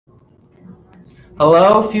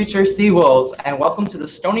Hello, future Seawolves, and welcome to the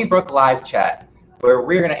Stony Brook live chat, where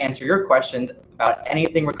we're going to answer your questions about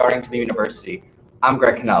anything regarding to the university. I'm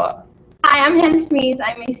Greg Canella. Hi, I'm Hannah Smees.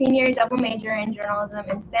 I'm a senior double major in journalism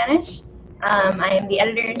and Spanish. I am the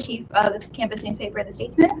editor-in-chief of the campus newspaper, The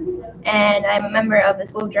Statesman, and I'm a member of the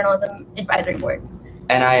School of Journalism Advisory Board.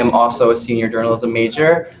 And I am also a senior journalism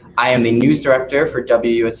major. I am the news director for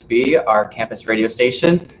WUSB, our campus radio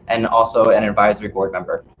station, and also an advisory board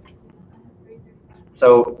member.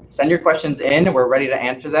 So send your questions in. We're ready to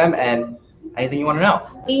answer them, and anything you want to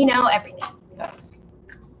know. We know everything. Yes.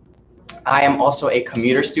 I am also a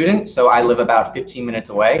commuter student, so I live about 15 minutes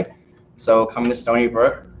away. So coming to Stony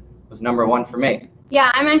Brook was #1 for me.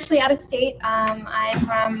 Yeah, I'm actually out of state. I'm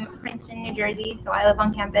from Princeton, New Jersey, so I live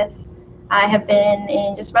on campus. I have been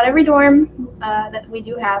in just about every dorm that we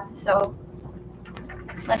do have, so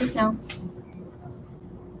let us know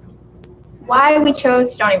why we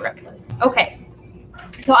chose Stony Brook. Okay,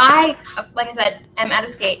 so I, like I said, am out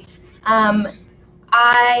of state.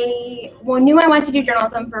 I knew I wanted to do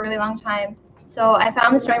journalism for a really long time, so I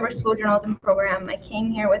found the Stony Brook School of Journalism program. I came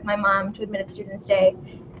here with my mom to Admitted Students Day,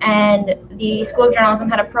 and the School of Journalism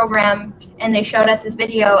had a program, and they showed us this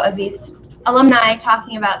video of these alumni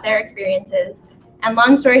talking about their experiences. And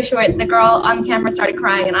long story short, the girl on camera started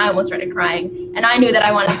crying, and I almost started crying, and I knew that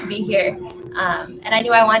I wanted to be here. And I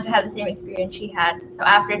knew I wanted to have the same experience she had. So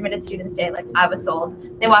after Admitted Students Day, like, I was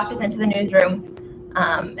sold. They walked us into the newsroom,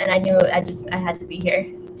 and I knew I had to be here.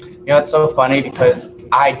 You know, it's so funny because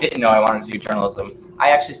I didn't know I wanted to do journalism. I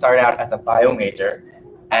actually started out as a bio major,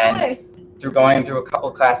 and through going through a couple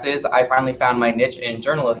classes, I finally found my niche in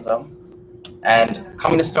journalism. And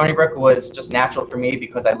coming to Stony Brook was just natural for me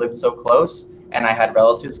because I lived so close, and I had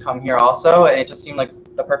relatives come here also, and it just seemed like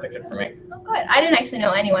the perfect fit for me. Oh, good. I didn't actually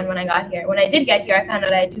know anyone when I got here. When I did get here, I found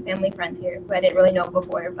out I had 2 family friends here who I didn't really know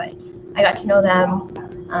before, but I got to know them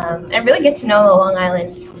and really get to know the Long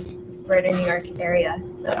Island, greater New York area.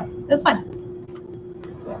 So it was fun.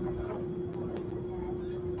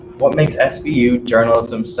 What makes SBU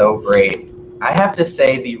journalism so great? I have to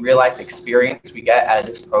say the real-life experience we get out of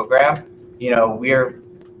this program. You know, we're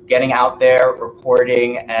getting out there,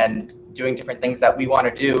 reporting, and doing different things that we want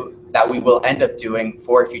to do that we will end up doing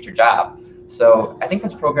for a future job. So I think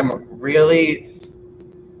this program really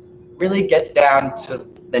gets down to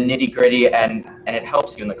the nitty-gritty, and it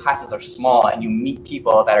helps you. And the classes are small, and you meet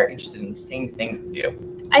people that are interested in the same things as you.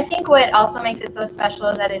 I think what also makes it so special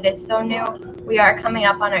is that it is so new. We are coming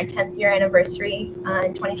up on our 10th year anniversary.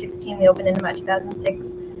 In 2016, we opened in about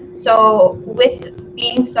 2006. So with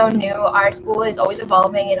being so new, our school is always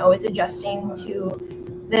evolving and always adjusting to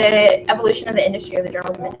the evolution of the industry, of the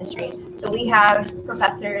journalism industry. So we have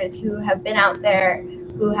professors who have been out there,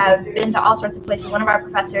 who have been to all sorts of places. One of our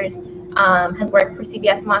professors has worked for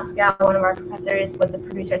CBS Moscow. One of our professors was a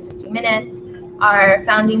producer at 60 Minutes. Our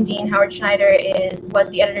founding dean, Howard Schneider,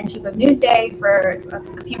 was the editor-in-chief of Newsday for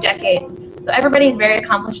a few decades. So everybody is very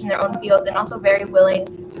accomplished in their own fields and also very willing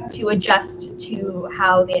to adjust to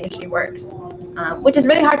how the industry works, which is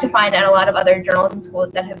really hard to find at a lot of other journalism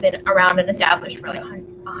schools that have been around and established for like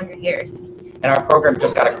 100 years. And our program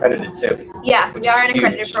just got accredited too. Yeah, we are an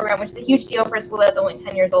accredited program, which is a huge deal for a school that's only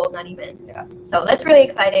 10 years old, not even. Yeah. So that's really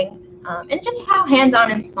exciting. And just how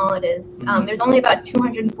hands-on and small it is. There's only about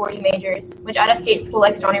 240 majors, which at a state school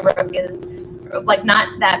like Stony Brook is like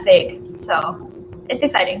not that big. So it's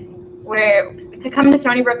exciting. Coming to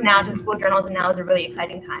Stony Brook now, to the School of Journalism now, is a really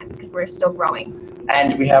exciting time because we're still growing.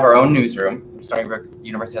 And we have our own newsroom. Stony Brook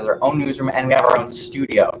University has our own newsroom, and we have our own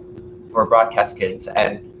studio for broadcast kids,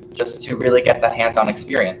 and just to really get that hands-on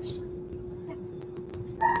experience.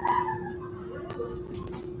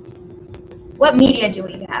 What media do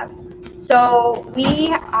we have? So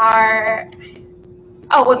we are.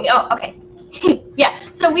 Okay. Yeah.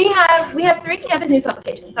 So we have 3 campus news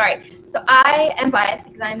publications. Sorry. So I am biased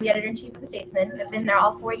because I'm the editor-in-chief of The Statesman. I've been there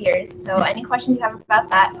all 4 years. So any questions you have about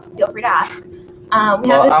that, feel free to ask.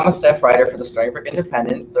 I'm a staff writer for the Stony Brook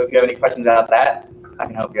Independent. So if you have any questions about that, I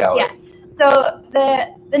can help you out. Yeah. So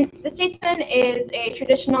the Statesman is a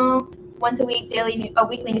traditional once-a-week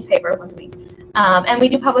weekly newspaper once a week. And we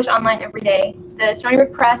do publish online every day. The Stony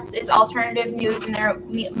Brook Press is alternative news in their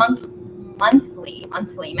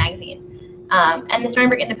monthly magazine. And the Stony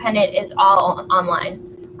Brook Independent is all online.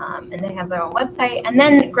 And they have their own website. And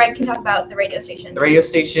then Greg can talk about the radio station. The radio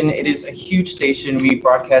station, it is a huge station. We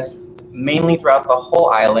broadcast mainly throughout the whole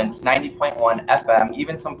island. It's 90.1 FM,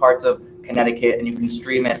 even some parts of Connecticut, and you can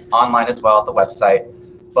stream it online as well at the website.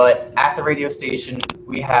 But at the radio station,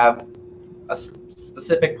 we have a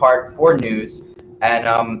specific part for news, and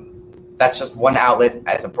that's just one outlet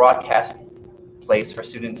as a broadcast place for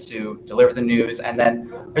students to deliver the news. And then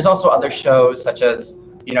there's also other shows such as,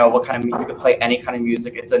 what kind of you could play any kind of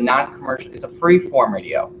music. It's a non-commercial, it's a free form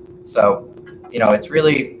radio. So, it's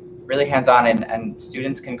really, really hands-on, and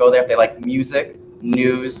students can go there if they like music,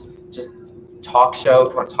 news, just talk show, if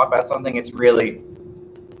you want to talk about something. It's really,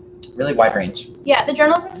 really wide range. Yeah, the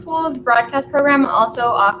Journalism School's broadcast program also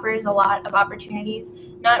offers a lot of opportunities.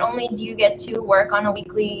 Not only do you get to work on a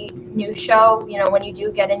weekly news show, when you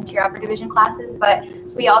do get into your upper division classes, but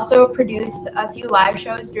we also produce a few live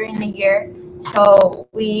shows during the year. So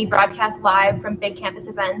we broadcast live from big campus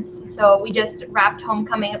events. So we just wrapped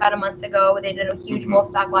homecoming about a month ago. They did a huge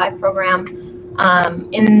Wolfstock Live program.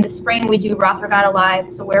 In the spring, we do Roth Regatta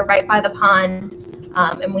Live. So we're right by the pond,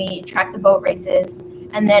 and we track the boat races.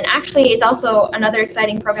 And then actually, it's also another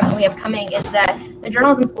exciting program that we have coming is that the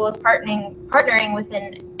Journalism School is partnering with an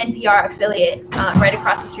NPR affiliate right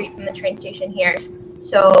across the street from the train station here.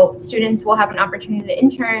 So students will have an opportunity to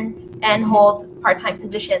intern and hold part-time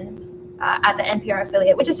positions at the NPR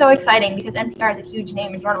affiliate, which is so exciting because NPR is a huge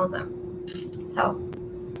name in journalism. So,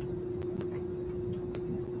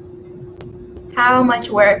 how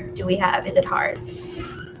much work do we have? Is it hard?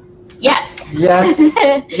 Yes. Yes.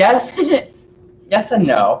 Yes. Yes and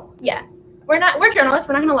no. Yeah. We're journalists.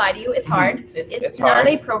 We're not going to lie to you. It's hard. It's hard.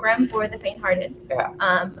 Not a program for the faint-hearted.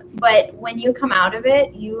 Yeah. But when you come out of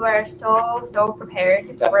it, you are so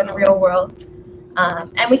prepared for the real world.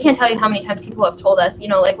 And we can't tell you how many times people have told us,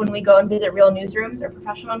 like when we go and visit real newsrooms or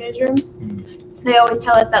professional newsrooms, they always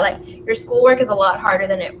tell us that your schoolwork is a lot harder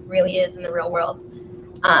than it really is in the real world.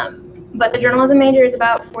 But the journalism major is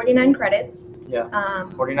about 49 credits. Yeah.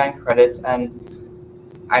 49 credits, and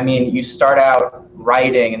I mean, you start out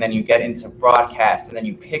writing, and then you get into broadcast, and then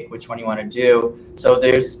you pick which one you want to do. So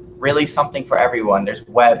there's really something for everyone. There's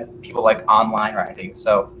web, people like online writing.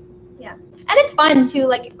 So. Yeah. And it's fun too,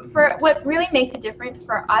 for what really makes it different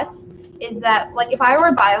for us is that, if I were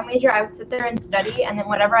a bio major, I would sit there and study, and then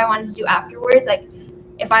whatever I wanted to do afterwards,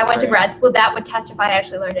 if I went to grad school, that would test if I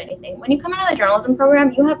actually learned anything. When you come into the journalism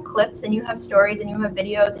program, you have clips, and you have stories, and you have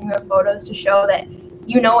videos, and you have photos to show that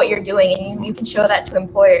you know what you're doing, and you can show that to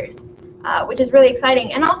employers, which is really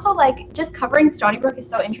exciting. And also, just covering Stony Brook is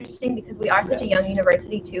so interesting because we are such a young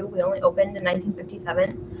university, too. We only opened in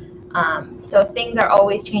 1957. So things are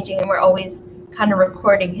always changing, and we're always kind of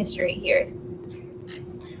recording history here.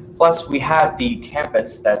 Plus, we have the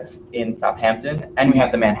campus that's in Southampton, and we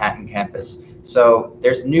have the Manhattan campus. So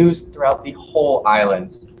there's news throughout the whole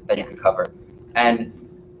island that you could cover. And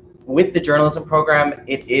with the journalism program,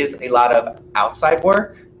 it is a lot of outside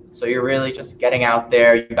work. So you're really just getting out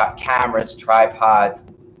there. You've got cameras, tripods,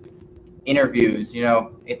 interviews.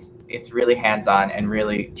 It's really hands-on and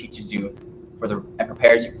really teaches you and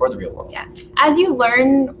prepares you for the real world. Yeah. As you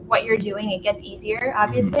learn what you're doing, it gets easier,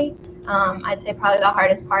 obviously. I'd say probably the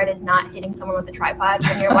hardest part is not hitting someone with a tripod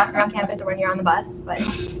when you're walking around campus or when you're on the bus. But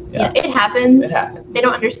it happens. It happens. They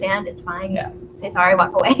don't understand. It's fine. Yeah. Just say sorry,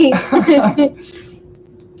 walk away.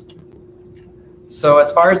 So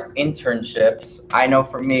as far as internships, I know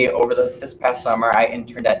for me, over this past summer, I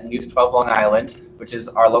interned at News 12 Long Island, which is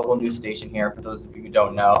our local news station here, for those of you who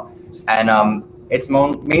don't know. And it's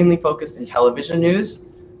mainly focused in television news.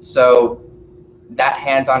 So that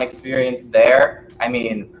hands-on experience there,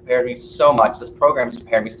 prepared me so much. This program has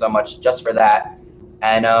prepared me so much just for that.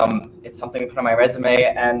 And it's something to put on my resume,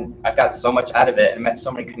 and I've got so much out of it and met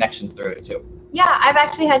so many connections through it, too. Yeah, I've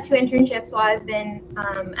actually had 2 internships while I've been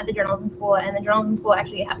at the journalism school, and the journalism school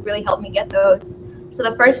actually really helped me get those. So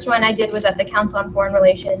the first one I did was at the Council on Foreign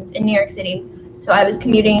Relations in New York City. So I was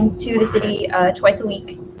commuting to the city twice a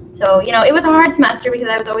week. So, it was a hard semester because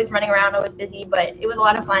I was always running around, always busy, but it was a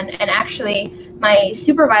lot of fun. And actually, my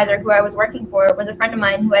supervisor who I was working for was a friend of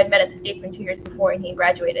mine who I had met at the Statesman 2 years before, and he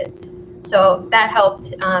graduated. So that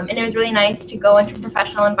helped, and it was really nice to go into a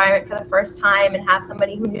professional environment for the first time and have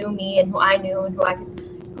somebody who knew me and who I knew and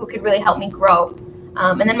who could really help me grow.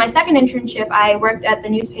 And then my second internship, I worked at the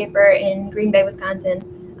newspaper in Green Bay,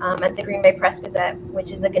 Wisconsin, at the Green Bay Press Gazette,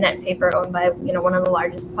 which is a Gannett paper owned by one of the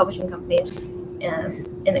largest publishing companies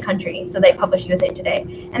in the country. So they publish USA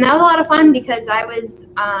Today, and that was a lot of fun because I was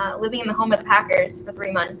living in the home of the Packers for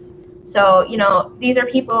 3 months. So, these are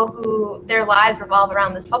people who their lives revolve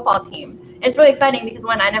around this football team. And it's really exciting because,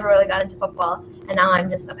 one, I never really got into football, and now I'm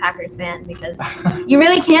just a Packers fan because you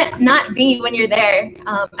really can't not be when you're there.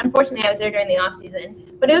 Unfortunately, I was there during the off season,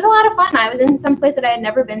 but it was a lot of fun. I was in some place that I had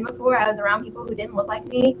never been before. I was around people who didn't look like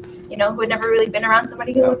me, who had never really been around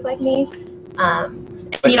somebody who looks like me.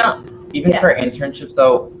 Even for internships,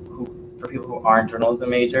 though, for people who aren't journalism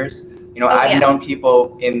majors, I've known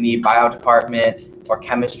people in the bio department or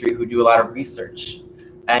chemistry who do a lot of research.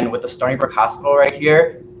 And with the Stony Brook Hospital right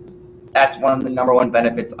here, that's one of the #1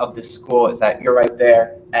 benefits of this school is that you're right there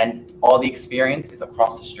and all the experience is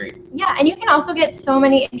across the street. Yeah, and you can also get so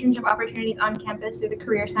many internship opportunities on campus through the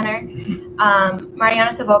Career Center.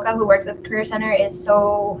 Mariana Savoca, who works at the Career Center, is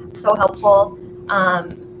so helpful,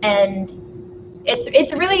 and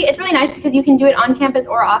it's really nice because you can do it on campus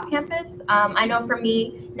or off campus. I know for me,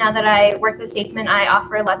 now that I work the Statesman, I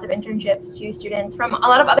offer lots of internships to students from a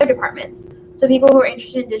lot of other departments. So people who are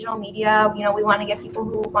interested in digital media, we want to get people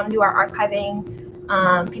who want to do our archiving,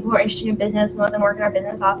 people who are interested in business, more than work in our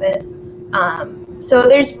business office. So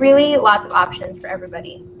there's really lots of options for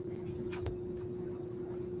everybody.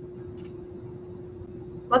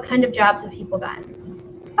 What kind of jobs have people gotten?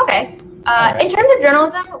 Okay. In terms of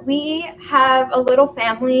journalism, we have a little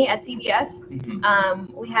family at CBS.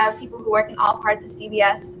 We have people who work in all parts of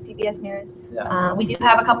CBS News. Yeah. We do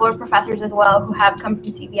have a couple of professors as well who have come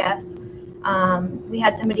from CBS. We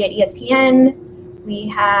had somebody at ESPN.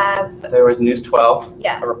 There was News 12.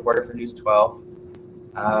 Yeah. A reporter for News 12.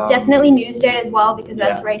 Definitely Newsday as well, because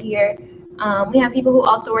that's right here. We have people who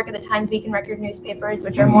also work at the Times Beacon Record newspapers,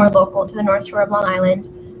 which are more local to the North Shore of Long Island.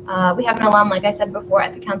 We have an alum, like I said before,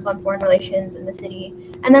 at the Council on Foreign Relations in the city.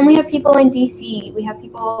 And then we have people in DC. We have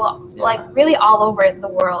people like really all over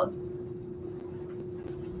the world.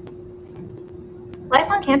 Life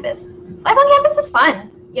on campus. Life on campus is fun.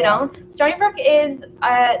 Stony Brook is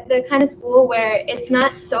the kind of school where it's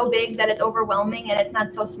not so big that it's overwhelming, and it's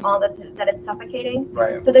not so small that it's suffocating.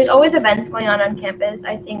 Right. So there's always events going on campus.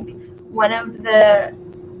 I think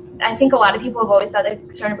a lot of people have always thought that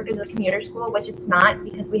Stony Brook is a commuter school, which it's not,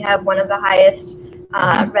 because we have one of the highest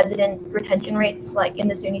resident retention rates in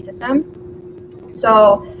the SUNY system.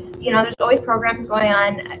 So, there's always programs going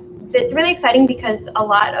on. It's really exciting because a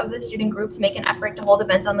lot of the student groups make an effort to hold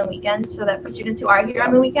events on the weekends, so that for students who are here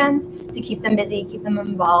on the weekends, to keep them busy, keep them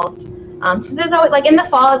involved. So there's always, in the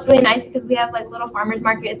fall, it's really nice because we have little farmers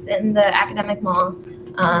markets in the academic mall.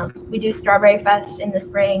 We do Strawberry Fest in the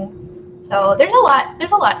spring. So there's a lot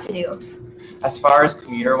to do. As far as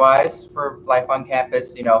commuter-wise for life on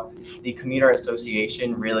campus, the Commuter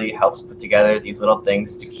Association really helps put together these little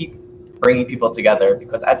things to keep bringing people together,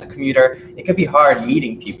 because as a commuter, it could be hard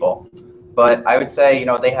meeting people. But I would say,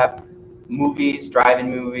 they have movies, drive-in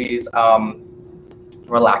movies,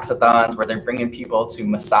 relaxathons where they're bringing people to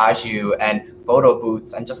massage you, and photo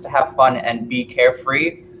booths, and just to have fun and be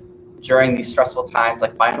carefree during these stressful times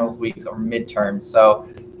like finals weeks or midterms. So,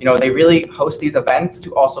 they really host these events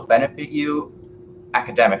to also benefit you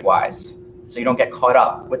academic-wise, so you don't get caught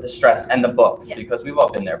up with the stress and the books, because we've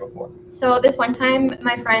all been there before. So this one time,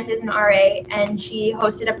 my friend is an RA, and she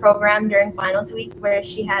hosted a program during finals week where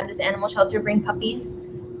she had this animal shelter bring puppies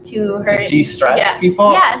to her. To de-stress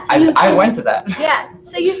people? Yeah. So I went to that. Yeah.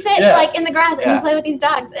 So you sit in the grass and you play with these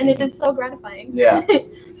dogs, and it is so gratifying. Yeah.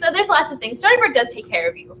 So there's lots of things. Stony Brook does take care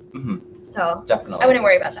of you. So definitely. I wouldn't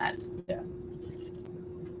worry about that. Yeah.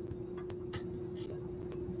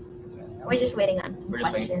 We're just waiting on some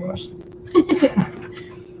questions.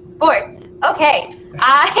 Sports. Okay.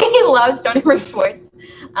 I love Stony Brook sports.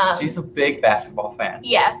 She's a big basketball fan.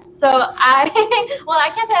 Yeah. So I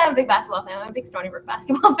can't say I'm a big basketball fan. I'm a big Stony Brook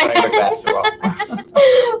basketball fan. Stony Brook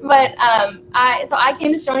basketball. But I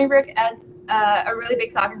came to Stony Brook as a really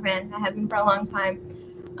big soccer fan. I have been for a long time.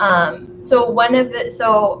 So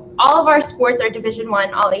all of our sports are Division I,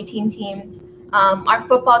 all 18 teams. Our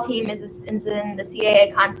football team is in the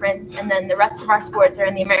CAA conference, and then the rest of our sports are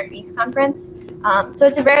in the America East Conference. So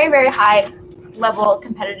it's a very, very high level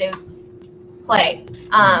competitive play.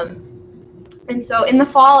 And so in the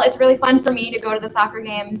fall, it's really fun for me to go to the soccer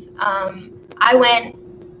games. I went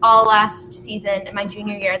all last season in my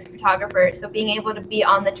junior year as a photographer, so being able to be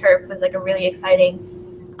on the turf was a really exciting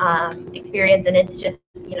experience, and it's just,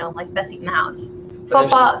 best seat in the house.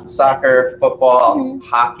 Football, soccer, football,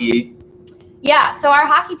 hockey. Yeah, so our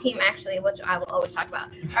hockey team actually, which I will always talk about,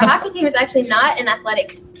 our hockey team is actually not an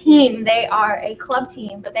athletic team. They are a club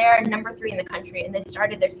team, but they are number 3 in the country, and they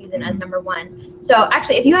started their season as number 1. So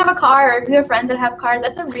actually, if you have a car or if you have friends that have cars,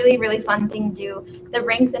 that's a really, really fun thing to do. The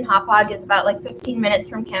rinks in Hauppauge is about 15 minutes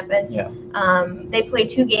from campus. Yeah. They play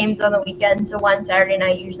 2 games on the weekend, so one Saturday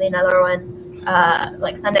night, usually another one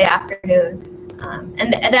Sunday afternoon.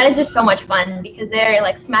 And that is just so much fun because they're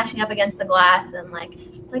smashing up against the glass, and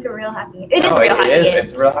it's a real hockey. It is a real hockey game.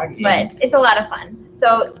 It's a real hockey game. But it's a lot of fun.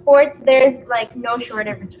 So sports, there's no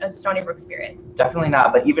shortage of Stony Brook spirit. Definitely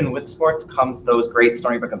not. But even with sports comes those great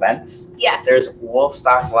Stony Brook events. Yeah. There's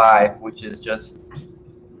Wolfstock Live, which is just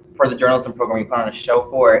for the journalism program. You put on a show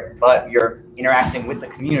for it, but you're interacting with the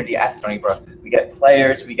community at Stony Brook. We get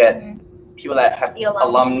players, we get people that have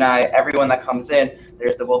alumni, everyone that comes in.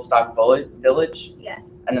 there's the Wolfstock Village, Yeah.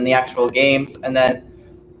 and then the actual games, and then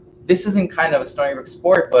this isn't kind of a Stony Brook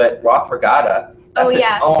sport, but Roth Regatta, that's its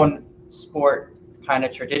own sport kind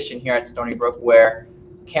of tradition here at Stony Brook, where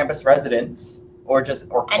campus residents or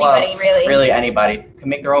clubs, anybody, really anybody, can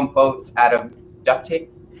make their own boats out of duct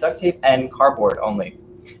tape and cardboard only,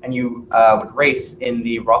 and you would race in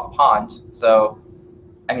the Roth Pond. So,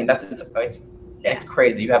 I mean, it's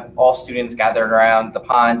crazy. You have all students gathered around the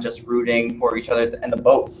pond, just rooting for each other, and the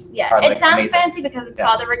boats. Yeah, it sounds amazing. Fancy because it's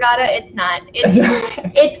called a regatta. It's not.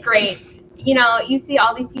 It's great. You know, you see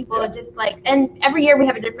all these people just like, and every year we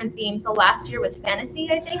have a different theme. So last year was fantasy,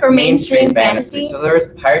 I think, or mainstream fantasy. So there was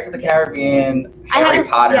Pirates of the Caribbean, Harry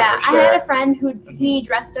Potter. Yeah, for sure. I had a friend who he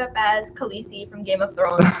dressed up as Khaleesi from Game of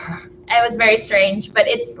Thrones. It was very strange, but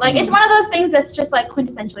it's like it's one of those things that's just like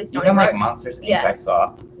quintessentially Stony Brook. Even like Monsters Inc. I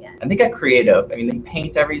saw. Yeah. And they get creative. I mean, they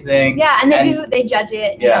paint everything. Yeah, and they judge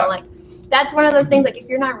it. You know, like that's one of those things. Like if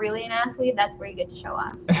you're not really an athlete, that's where you get to show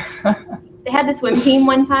off. They had the swim team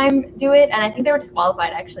one time do it, and I think they were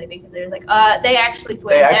disqualified actually because they was like, they actually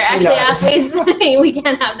swim. They're actually athletes. We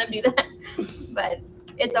can't have them do that. But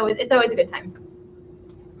it's always a good time.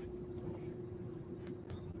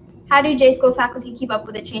 How do J School faculty keep up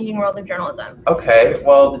with the changing world of journalism? Okay,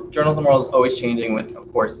 well, the journalism world is always changing with,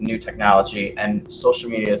 of course, new technology, and social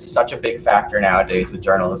media is such a big factor nowadays with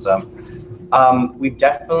journalism. We've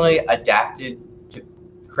definitely adapted to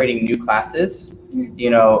creating new classes. You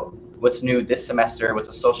know, what's new this semester was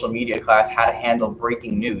a social media class, how to handle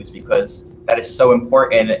breaking news, because that is so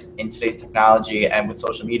important in today's technology and with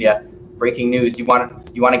social media. Breaking news, you want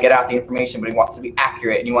to get out the information, but it wants to be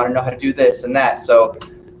accurate, and you want to know how to do this and that. So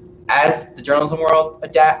as the journalism world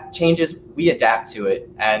changes, we adapt to it,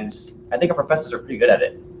 and I think our professors are pretty good at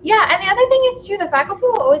it. Yeah, and the other thing is too, the faculty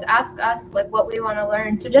will always ask us like what we want to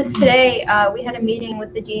learn. So just today, we had a meeting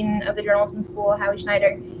with the dean of the journalism school, Howie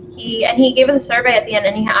Schneider. He gave us a survey at the end,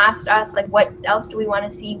 and he asked us like, what else do we want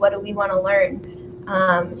to see? What do we want to learn?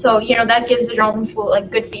 So you know, that gives the journalism school like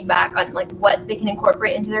good feedback on like what they can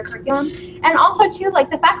incorporate into their curriculum, and also too, like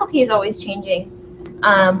the faculty is always changing.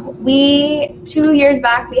 2 years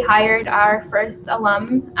back, we hired our first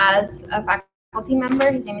alum as a faculty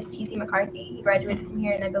member. His name is T.C. McCarthy. He graduated from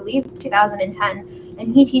here in, I believe, 2010,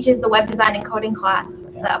 and he teaches the web design and coding class,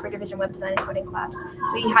 the upper division web design and coding class.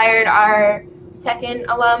 We hired our second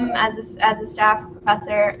alum as a staff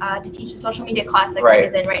professor to teach the social media class that he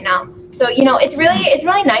is in right now. So you know, it's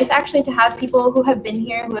really nice actually to have people who have been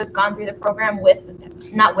here, who have gone through the program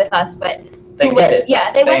not with us, but they get it.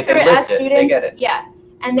 Yeah, they went through it as students. They get it. Yeah.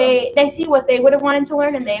 And they see what they would have wanted to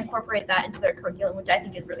learn, and they incorporate that into their curriculum, which I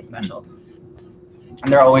think is really special.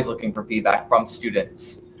 And they're always looking for feedback from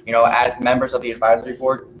students. You know, as members of the advisory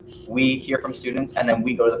board, we hear from students, and then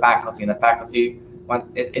we go to the faculty, and the faculty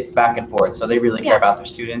it's back and forth. So they really care about their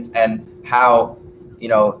students and how, you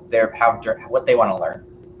know, what they want to learn,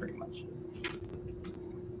 pretty much.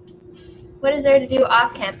 What is there to do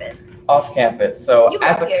off campus? Off campus. So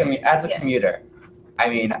as a commuter, I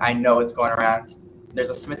mean, I know what's going around. There's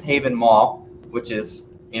a Smith Haven Mall, which is,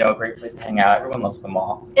 you know, a great place to hang out. Everyone loves the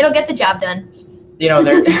mall. It'll get the job done. You know,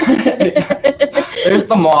 there's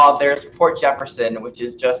the mall. There's Port Jefferson, which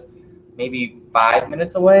is just maybe 5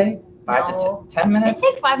 minutes away, 5 to 10 minutes. It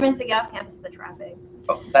takes 5 minutes to get off campus with the traffic.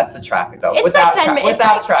 Oh, that's the traffic, though. It's without traffic.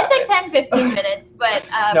 It's like 10, 15 minutes, but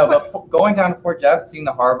but going down to Port Jeff, seeing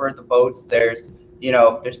the harbor, the boats, there's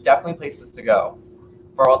definitely places to go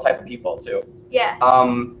for all type of people too. Yeah.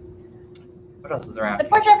 What else is around? The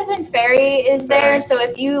Port Jefferson Ferry is there, so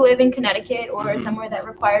if you live in Connecticut or somewhere that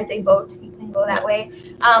requires a boat, you can go that way.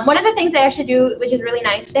 One of the things they actually do, which is really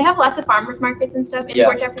nice, they have lots of farmers markets and stuff in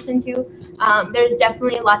Port Jefferson too. There's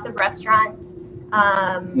definitely lots of restaurants.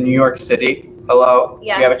 New York City, hello.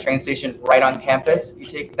 Yeah. You have a train station right on campus. You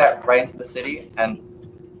take that right into the city, and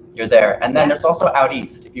you're there. And then there's also out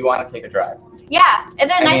east if you want to take a drive. Yeah, and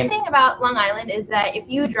the nice thing about Long Island is that if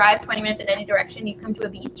you drive 20 minutes in any direction, you come to a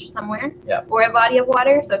beach somewhere or a body of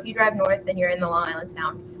water. So if you drive north, then you're in the Long Island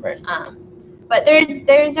Sound. Right. But there's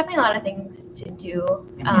definitely a lot of things to do.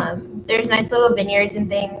 There's nice little vineyards and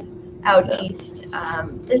things out east.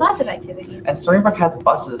 There's lots of activities. And Stony Brook has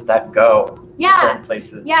buses that go to certain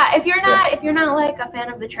places. Yeah, if you're not like a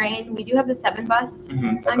fan of the train, we do have the 7 bus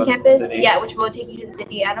on campus. Yeah, which will take you to the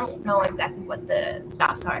city. I don't know exactly what the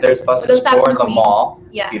stops are. There's buses for the mall.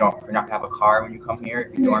 Yeah. If you're not gonna have a car when you come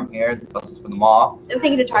here, if you dorm here, the buses for the mall. It'll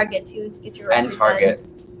take you to Target too to get your groceries. And Target,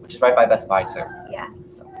 which is right by Best Buy too. Yeah.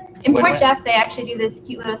 In Port Jeff, they actually do this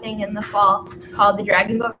cute little thing in the fall called the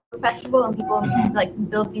Dragon Boat Festival, and people like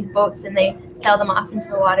build these boats and they sell them off into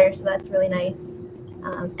the water. So that's really nice.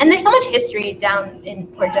 And there's so much history down in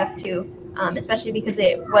Port Jeff too. especially because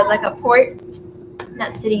it was like a port,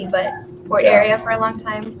 not city, but port area for a long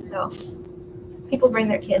time. So people bring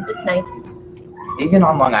their kids. It's nice. Even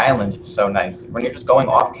on Long Island, it's so nice. When you're just going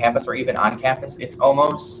off campus or even on campus, it's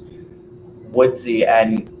almost woodsy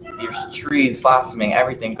and there's trees blossoming,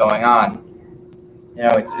 everything going on. You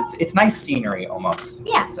know, it's nice scenery almost.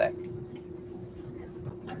 Yeah. I'd say.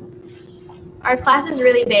 Our class is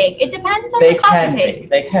really big. It depends on the class you take.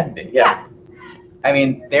 They can be. Yeah. I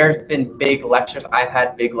mean, there's been big lectures. I've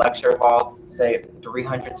had big lecture hall, say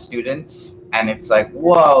 300 students, and it's like,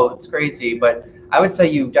 whoa, it's crazy. But I would say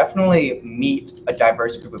you definitely meet a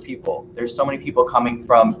diverse group of people. There's so many people coming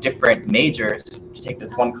from different majors to take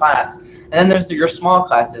this one class. And then there's your small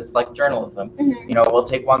classes like journalism. Mm-hmm. You know, we'll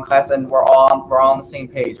take one class and we're all on the same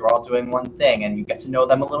page. We're all doing one thing, and you get to know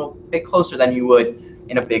them a little bit closer than you would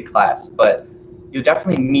in a big class. But you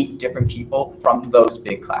definitely meet different people from those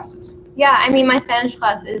big classes. Yeah, I mean, my Spanish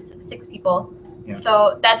class is 6 people. Yeah.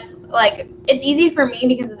 So that's like, it's easy for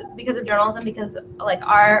me because of journalism, because like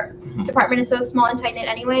our department is so small and tight knit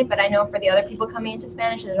anyway. But I know for the other people coming into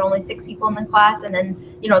Spanish, there's only 6 people in the class, and then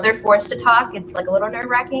they're forced to talk. It's like a little nerve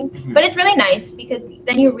wracking, but it's really nice because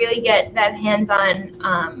then you really get that hands-on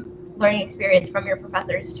learning experience from your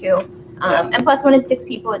professors too. And plus, when it's 6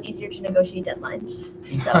 people, it's easier to negotiate deadlines.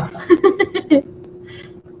 So.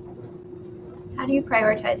 How do you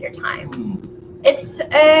prioritize your time?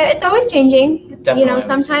 It's always changing. Definitely.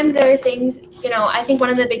 Sometimes there are things, I think one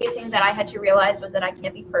of the biggest things that I had to realize was that I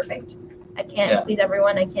can't be perfect. I can't please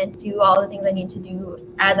everyone. I can't do all the things I need to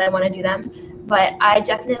do as I want to do them. But I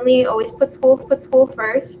definitely always put school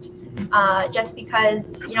first, just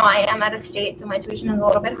because, I am out of state, so my tuition is a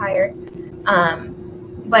little bit higher.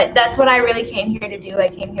 But that's what I really came here to do. I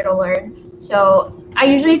came here to learn. So I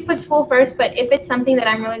usually put school first, but if it's something that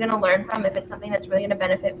I'm really going to learn from, if it's something that's really going to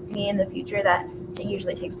benefit me in the future, that it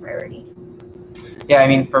usually takes priority. Yeah, I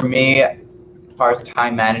mean, for me, as far as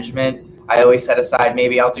time management, I always set aside,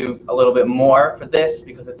 maybe I'll do a little bit more for this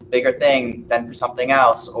because it's a bigger thing than for something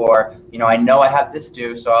else, or, I know I have this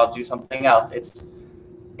due, so I'll do something else.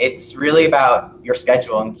 It's really about your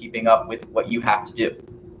schedule and keeping up with what you have to do.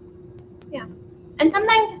 Yeah. And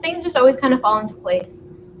sometimes things just always kind of fall into place.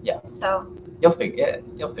 Yeah. So you'll figure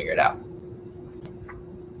it out.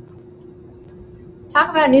 Talk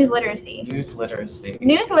about news literacy. News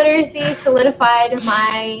literacy solidified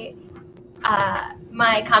my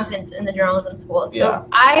my confidence in the journalism school. So yeah.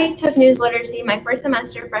 I took news literacy my first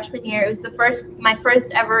semester, freshman year. It was my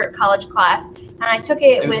first ever college class, and I took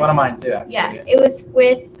it. It was one of mine too, actually. Yeah, it was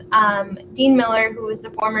with Dean Miller, who was the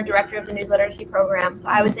former director of the news literacy program. So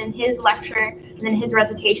I was in his lecture and then his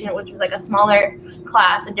recitation, which was like a smaller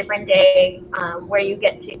class, a different day, where you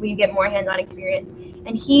get more hands-on experience.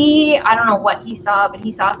 And I don't know what he saw, but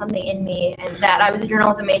he saw something in me, and that I was a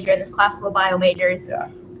journalism major in this class full of bio majors.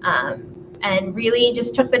 Yeah. And really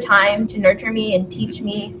just took the time to nurture me and teach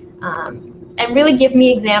me, and really give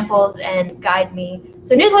me examples and guide me.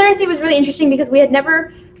 So news literacy was really interesting because we had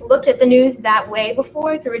never looked at the news that way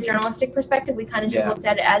before through a journalistic perspective. We kind of just looked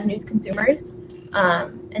at it as news consumers.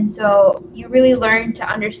 And so you really learn to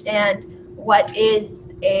understand what is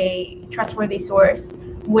a trustworthy source,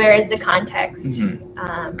 where is the context.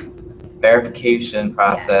 Verification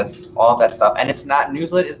process, all that stuff. And it's not,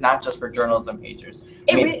 newslit is not just for journalism majors.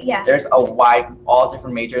 There's all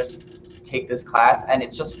different majors take this class, and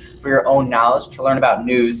it's just for your own knowledge to learn about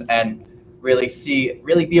news and really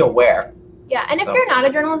be aware. Yeah, and if you're not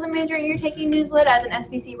a journalism major and you're taking newslit as an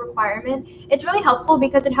SBC requirement, it's really helpful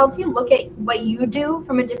because it helps you look at what you do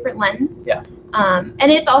from a different lens. Yeah.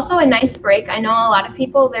 And it's also a nice break. I know a lot of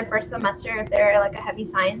people, their first semester, if they're like a heavy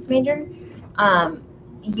science major,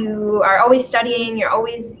 you are always studying, you're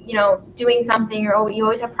always, doing something, you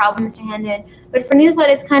always have problems to hand in. But for newslet,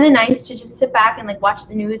 it's kind of nice to just sit back and like watch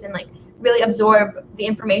the news and like really absorb the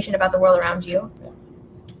information about the world around you.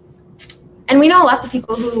 And we know lots of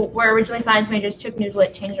people who were originally science majors, took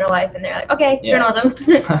newslit, changed their life, and they're like, okay, journalism.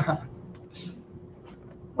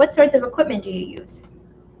 What sorts of equipment do you use?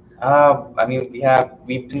 I mean,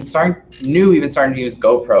 we've been starting to use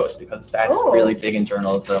GoPros because that's really big in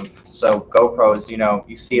journalism. So GoPros,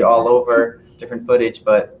 you see it all over, different footage,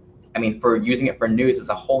 but I mean, for using it for news is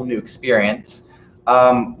a whole new experience.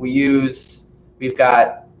 We've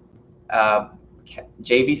got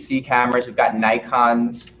JVC cameras, we've got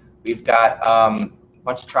Nikons, we've got a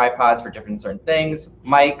bunch of tripods for certain things,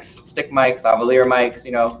 mics, stick mics, lavalier mics.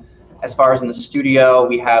 As far as in the studio,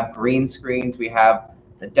 we have green screens, we have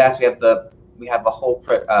the desk, we have the whole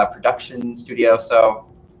production studio. So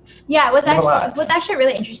yeah, what's actually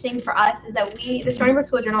really interesting for us is that the Stony Brook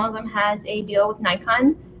School of Journalism has a deal with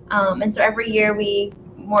Nikon, and so every year we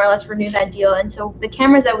more or less renew that deal. And so the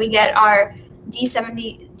cameras that we get are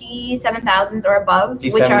D7000s or above,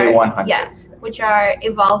 D7100s. which are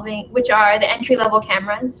evolving, which are the entry-level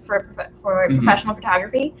cameras for professional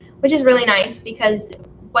photography, which is really nice because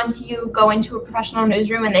once you go into a professional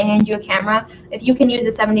newsroom and they hand you a camera, if you can use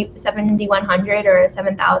a 7100 or a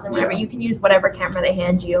 7000, whatever, you can use whatever camera they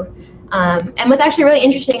hand you. And what's actually really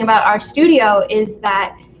interesting about our studio is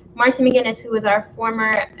that Marcy McGinnis, who was our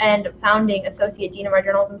former and founding associate dean of our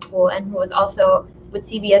journalism school and who was also with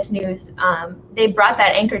CBS News, they brought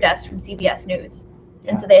that anchor desk from CBS News.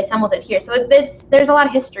 And so they assembled it here. So there's a lot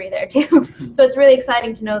of history there too. So it's really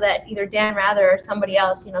exciting to know that either Dan Rather or somebody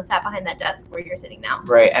else, sat behind that desk where you're sitting now.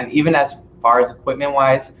 Right, and even as far as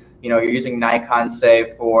equipment-wise, you're using Nikon,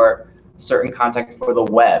 say, for certain content for the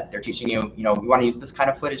web. They're teaching you, we want to use this kind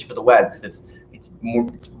of footage for the web because it's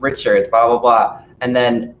richer, it's blah blah blah. And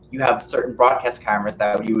then you have certain broadcast cameras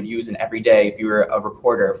that you would use in every day if you were a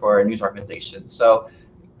reporter for a news organization. So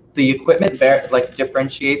the equipment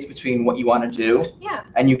differentiates between what you want to do,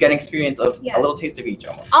 and you get experience of a little taste of each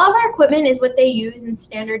almost. All of our equipment is what they use in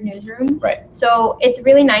standard newsrooms. Right. So it's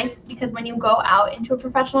really nice because when you go out into a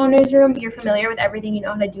professional newsroom, you're familiar with everything, you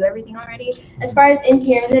know how to do everything already. As far as in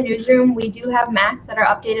here in the newsroom, we do have Macs that are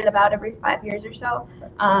updated about every 5 years or so.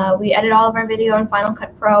 We edit all of our video in Final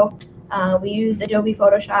Cut Pro. We use Adobe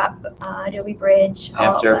Photoshop, Adobe Bridge,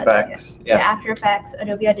 After Effects. After Effects,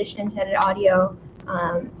 Adobe Audition to edit audio.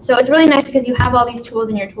 So it's really nice because you have all these tools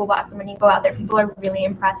in your toolbox, and when you go out there, people are really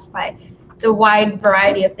impressed by the wide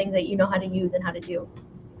variety of things that you know how to use and how to do.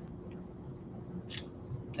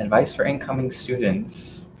 Advice for incoming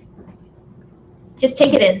students. Just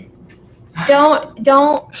take it in. Don't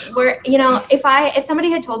worry. If somebody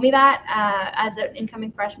had told me that as an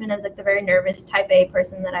incoming freshman, as the very nervous type A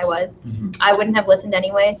person that I was, I wouldn't have listened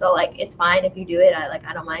anyway. So it's fine if you do it.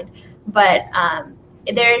 I don't mind. But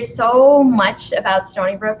there's so much about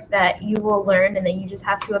Stony Brook that you will learn, and then you just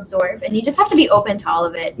have to absorb, and you just have to be open to all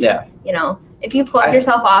of it. Yeah. If you close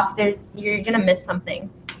yourself off, you're gonna miss something.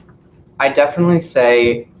 I definitely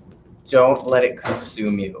say, don't let it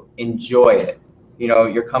consume you. Enjoy it.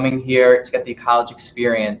 You're coming here to get the college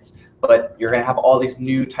experience, but you're gonna have all these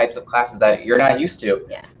new types of classes that you're not used to.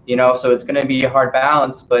 Yeah. So it's gonna be a hard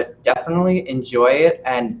balance, but definitely enjoy it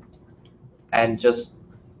and just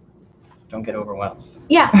don't get overwhelmed.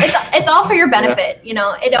 Yeah, it's all for your benefit.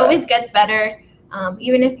 It always gets better.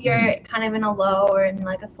 Even if you're kind of in a low or in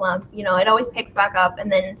a slump, it always picks back up. And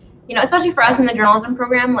then, especially for us in the journalism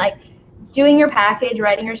program, doing your package,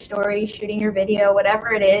 writing your story, shooting your video,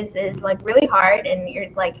 whatever it is really hard, and you're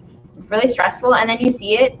it's really stressful. And then you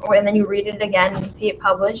see it, and then you read it again, and you see it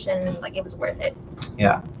published, and it was worth it.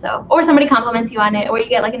 Yeah. So, or somebody compliments you on it, or you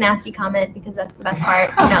get a nasty comment, because that's the best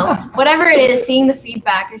part. Whatever it is, seeing the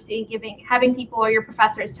feedback or having people or your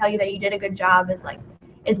professors tell you that you did a good job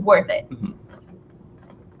is worth it.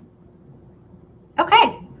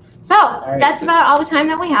 Okay. So that's about all the time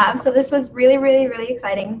that we have. So this was really, really, really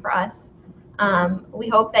exciting for us. We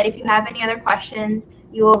hope that if you have any other questions,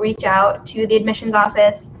 you will reach out to the admissions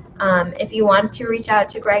office. If you want to reach out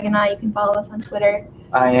to Greg and I, you can follow us on Twitter.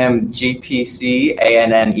 I am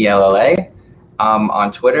GPCANNELLA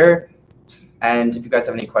on Twitter. And if you guys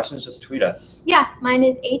have any questions, just tweet us. Yeah, mine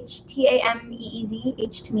is HTAMEEZ,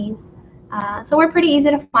 H-to-me's. So we're pretty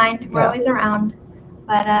easy to find. We're always around.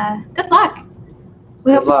 But good luck.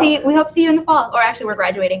 We hope to see you in the fall. Or actually, we're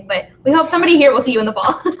graduating, but we hope somebody here will see you in the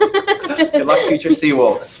fall. Good luck, future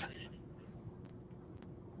Seawolves.